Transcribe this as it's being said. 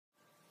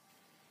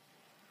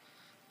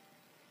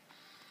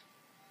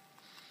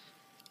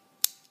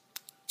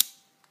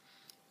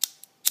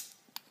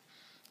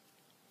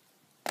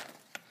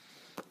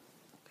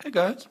Hey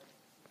guys,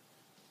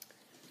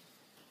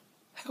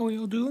 how are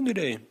y'all doing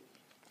today?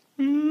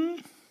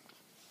 We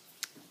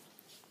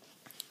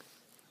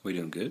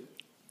doing good?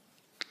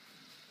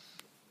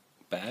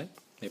 Bad?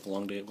 Maybe a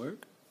long day at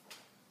work?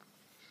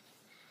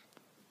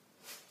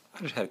 I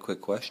just had a quick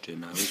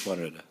question. I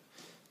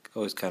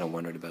always kind of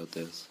wondered about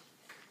this.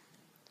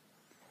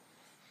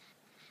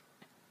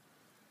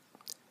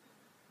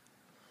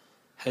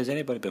 Has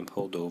anybody been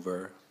pulled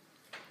over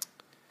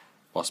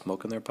while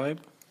smoking their pipe?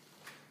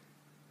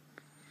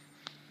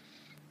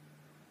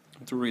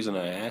 The reason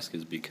I ask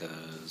is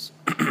because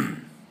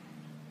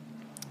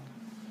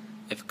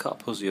if a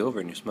cop pulls you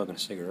over and you're smoking a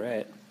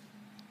cigarette,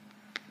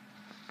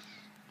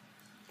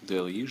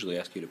 they'll usually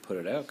ask you to put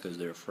it out because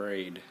they're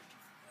afraid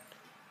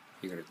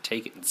you're going to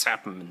take it and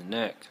zap them in the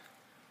neck.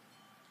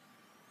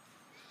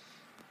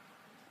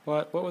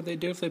 What would they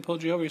do if they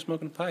pulled you over, you're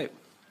smoking a pipe?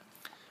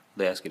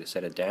 Would they ask you to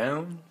set it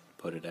down,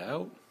 put it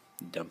out,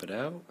 dump it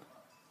out?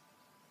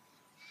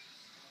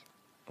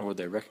 Or would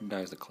they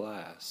recognize the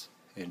class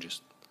and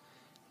just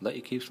let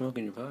you keep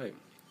smoking your pipe?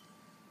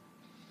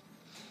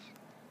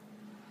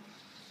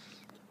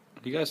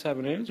 If you guys have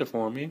an answer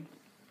for me,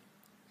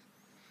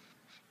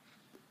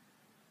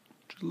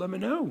 just let me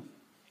know.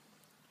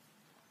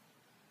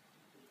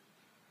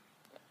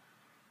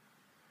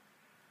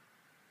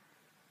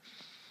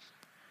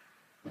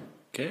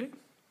 Okay?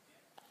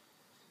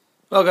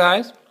 Well,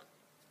 guys,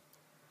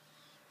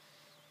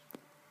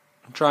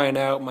 I'm trying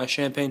out my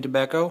champagne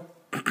tobacco.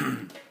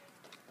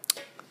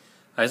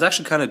 I was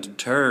actually kind of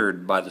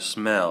deterred by the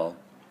smell.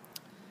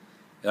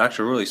 It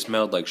actually really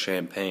smelled like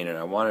champagne, and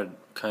I wanted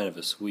kind of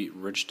a sweet,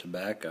 rich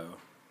tobacco.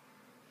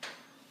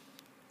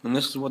 And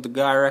this is what the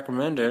guy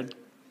recommended.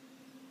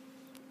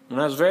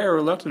 And I was very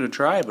reluctant to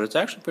try it, but it's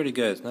actually pretty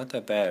good. It's not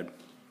that bad.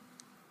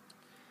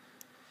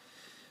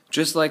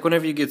 Just like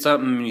whenever you get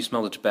something and you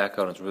smell the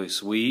tobacco and it's really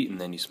sweet, and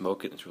then you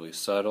smoke it and it's really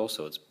subtle,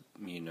 so it's,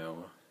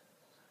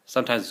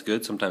 sometimes it's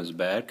good, sometimes it's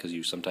bad, because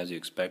sometimes you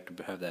expect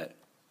to have that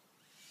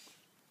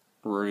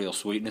real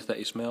sweetness that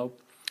you smell.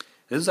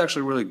 This is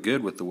actually really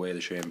good with the way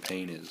the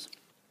champagne is.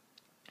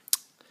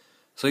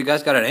 So you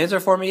guys got an answer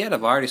for me yet?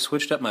 I've already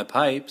switched up my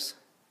pipes.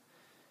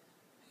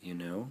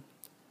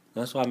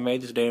 That's why I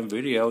made this damn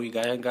video. You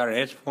guys ain't got an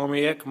answer for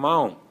me yet? Come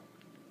on.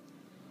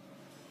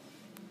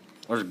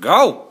 Let's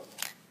go!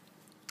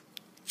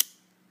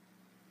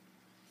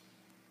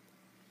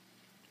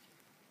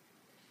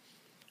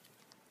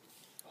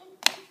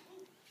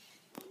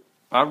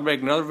 I'll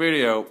make another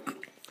video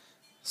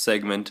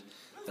segment,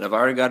 and I've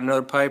already got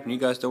another pipe, and you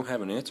guys don't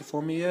have an answer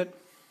for me yet?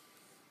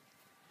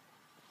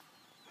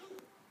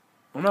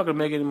 I'm not going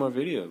to make any more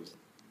videos.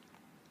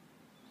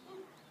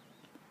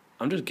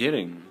 I'm just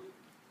kidding.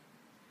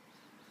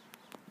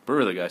 But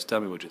really, guys, tell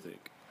me what you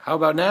think. How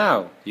about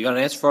now? You got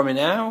an answer for me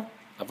now?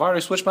 I've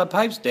already switched my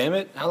pipes, damn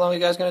it. How long are you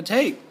guys going to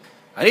take?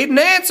 I need an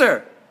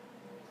answer!